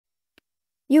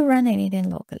You run anything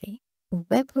locally.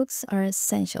 Webhooks are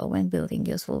essential when building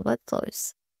useful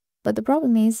workflows. But the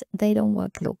problem is they don't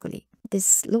work locally.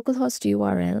 This localhost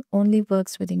URL only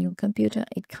works within your computer.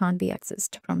 It can't be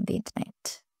accessed from the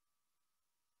internet.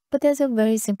 But there's a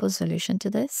very simple solution to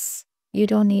this. You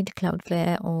don't need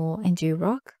Cloudflare or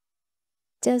ngrok.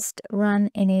 Just run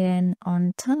n8n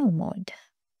on tunnel mode.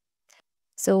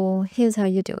 So here's how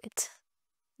you do it.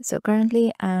 So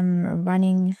currently I'm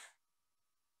running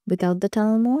without the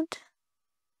tunnel mode.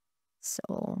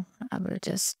 So I will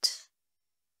just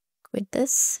quit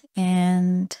this,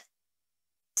 and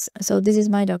so this is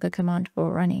my Docker command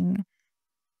for running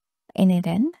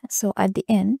n8n. So at the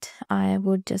end, I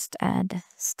would just add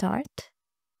start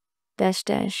dash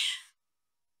dash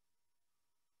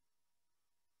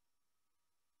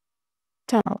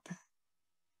tunnel.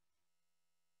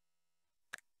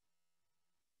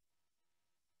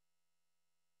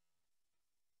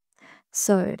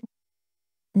 So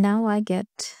now I get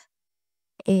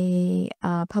a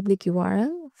public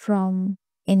URL from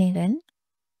n8n,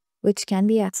 which can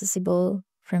be accessible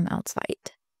from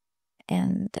outside.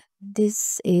 And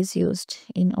this is used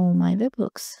in all my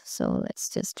webhooks. So let's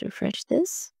just refresh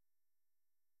this.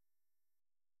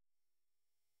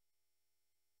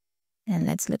 And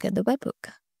let's look at the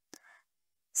webhook.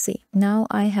 See, now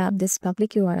I have this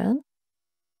public URL,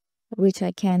 which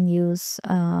I can use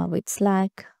with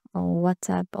Slack or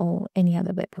WhatsApp or any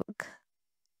other webhook.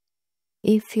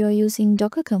 If you're using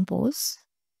Docker Compose,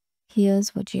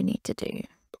 here's what you need to do.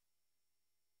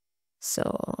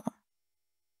 So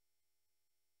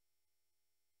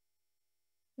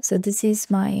this is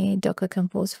my Docker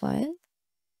Compose file.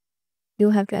 You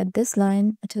have to add this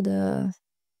line to the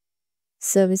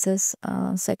services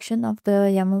section of the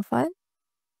YAML file,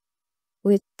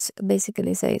 which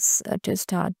basically says to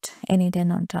start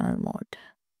n8n on tunnel mode.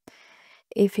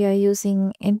 If you are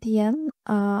using npm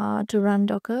to run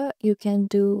Docker, you can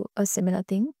do a similar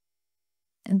thing.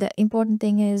 And the important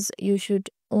thing is you should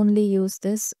only use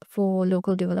this for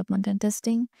local development and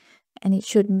testing, and it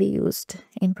shouldn't be used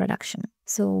in production.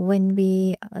 So when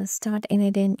we start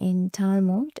n8n in tunnel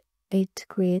mode, it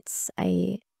creates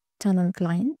a tunnel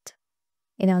client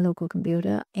in our local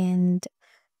computer, and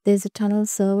there's a tunnel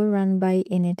server run by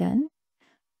n8n,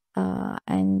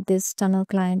 and this tunnel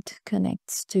client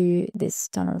connects to this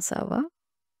tunnel server,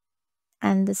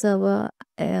 and the server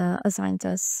assigns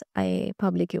us a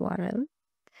public URL,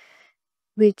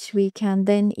 which we can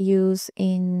then use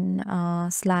in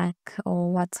Slack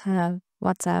or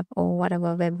WhatsApp or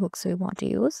whatever webhooks we want to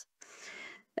use.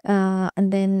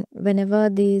 And then whenever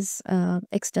these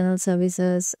external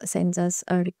services sends us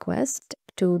a request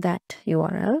to that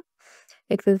URL,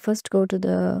 it will first go to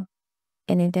the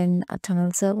n8n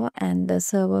tunnel server, and the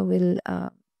server will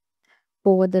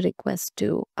forward the request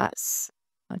to us,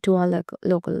 to our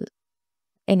local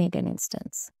n8n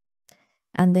instance,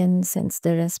 and then sends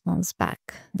the response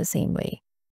back the same way.